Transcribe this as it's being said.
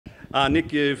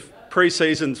Nick, you've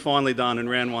pre-season's finally done and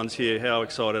round one's here. How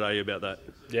excited are you about that?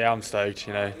 Yeah, I'm stoked.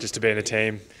 Just to be in a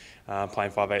team,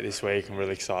 playing 5-8 this week. I'm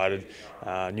really excited.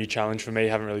 New challenge for me.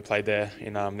 Haven't really played there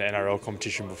in the NRL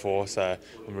competition before, so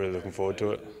I'm really looking forward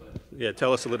to it. Yeah,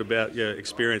 tell us a little about your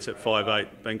experience at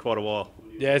 5'8". Been quite a while.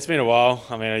 Yeah, it's been a while.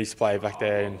 I used to play back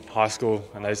there in high school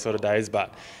and those sort of days,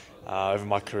 but over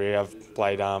my career I've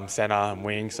played centre and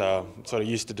wing, so I'm sort of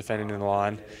used to defending in the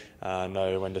line,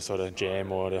 know when to sort of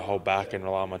jam or to hold back and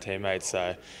rely on my teammates.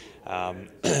 So I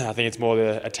think it's more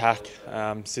the attack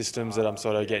systems that I'm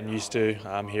sort of getting used to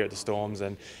here at the Storms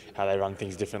and how they run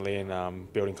things differently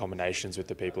and building combinations with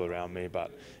the people around me.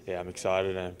 But yeah, I'm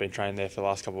excited and I've been training there for the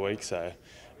last couple of weeks, so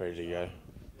ready to go.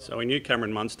 So we knew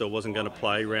Cameron Munster wasn't going to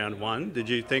play round one. Did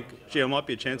you think, gee, I might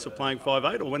be a chance of playing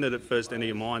 5'8", or when did it first enter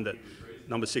your mind that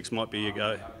number 6 might be your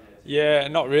go? Yeah,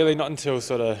 not really. Not until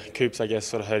sort of Coops, I guess,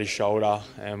 sort of hurt his shoulder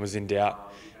and was in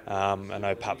doubt. I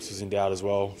know Paps was in doubt as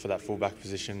well for that fullback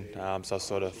position, so I was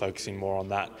sort of focusing more on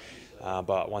that.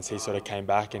 But once he sort of came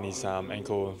back and his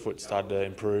ankle and foot started to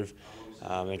improve,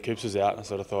 and Coops was out, I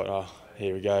sort of thought, oh,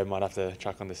 here we go, might have to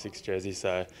chuck on the 6 jersey.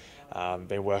 So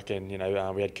been working,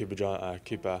 we had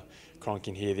Cooper Cronk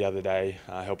in here the other day,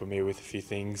 helping me with a few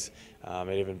things, and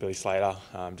even Billy Slater,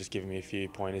 just giving me a few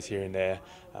pointers here and there,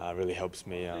 really helps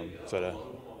me sort of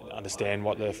understand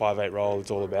what the 5'8" role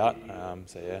is all about.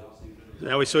 So yeah.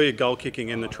 Now, we saw you goal kicking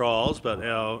in the trials, but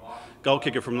our goal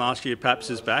kicker from last year, Paps,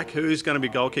 is back. Who's going to be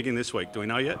goal kicking this week? Do we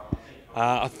know yet?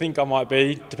 I think I might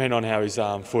be, depending on how his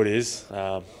foot is.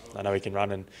 I know he can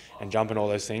run and jump and all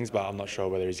those things, but I'm not sure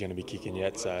whether he's going to be kicking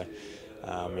yet. So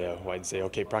yeah, wait and see. I'll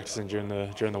keep practicing during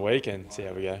the week and see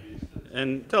how we go.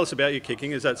 And tell us about your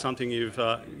kicking. Is that something you've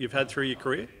had through your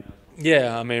career?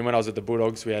 Yeah, when I was at the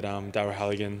Bulldogs, we had Darryl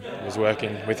Halligan. I was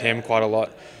working with him quite a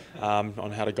lot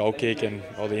on how to goal kick and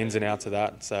all the ins and outs of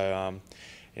that. So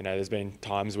there's been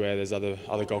times where there's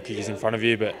other goal kickers in front of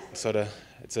you, but sort of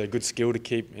it's a good skill to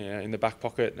keep in the back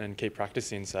pocket and keep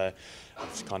practicing. So I've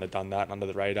just kind of done that under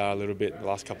the radar a little bit the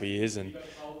last couple of years, and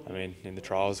in the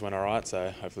trials went all right.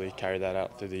 So hopefully carry that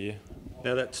out through the year.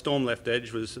 Now, that Storm left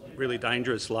edge was really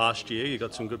dangerous last year. You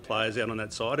got some good players out on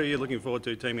that side. Who are you looking forward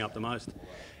to teaming up the most?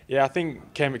 Yeah, I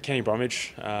think Kenny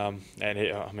Bromwich and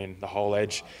the whole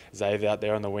edge, Zave out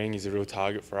there on the wing, is a real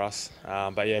target for us.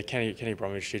 But yeah, Kenny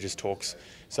Bromwich, he just talks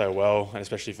so well, and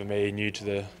especially for me, new to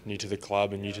the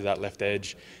club and new to that left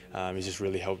edge, he's just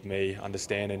really helped me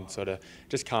understand and sort of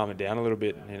just calm it down a little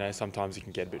bit. Sometimes you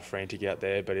can get a bit frantic out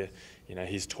there, but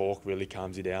his talk really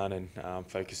calms you down and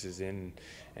focuses in,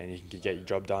 and you can get your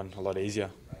job done a lot easier.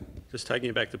 Just taking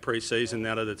you back to pre-season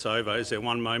now that it's over, is there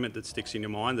one moment that sticks in your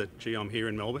mind that, gee, I'm here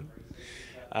in Melbourne?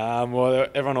 Well,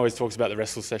 everyone always talks about the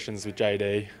wrestle sessions with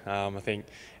JD. I think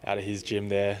out of his gym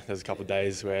there's a couple of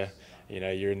days where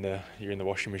you're in the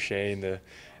washing machine, the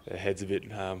head's a bit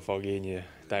foggy and you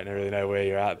don't really know where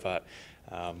you're at. But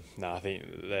no, I think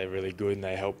they're really good and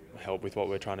they help with what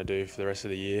we're trying to do for the rest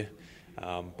of the year.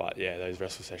 But yeah, those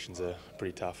wrestle sessions are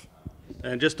pretty tough.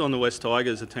 And just on the West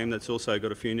Tigers, a team that's also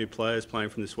got a few new players playing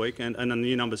from this week, and a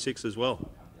new number 6 as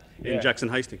well, in Jackson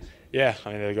Hastings. Yeah,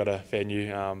 they've got a fair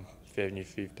new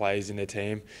few players in their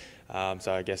team,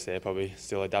 so I guess they're probably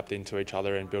still adapting to each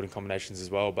other and building combinations as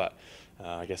well. But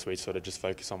I guess we sort of just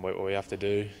focus on what we have to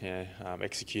do,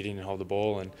 executing and hold the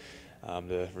ball, and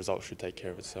the result should take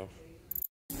care of itself.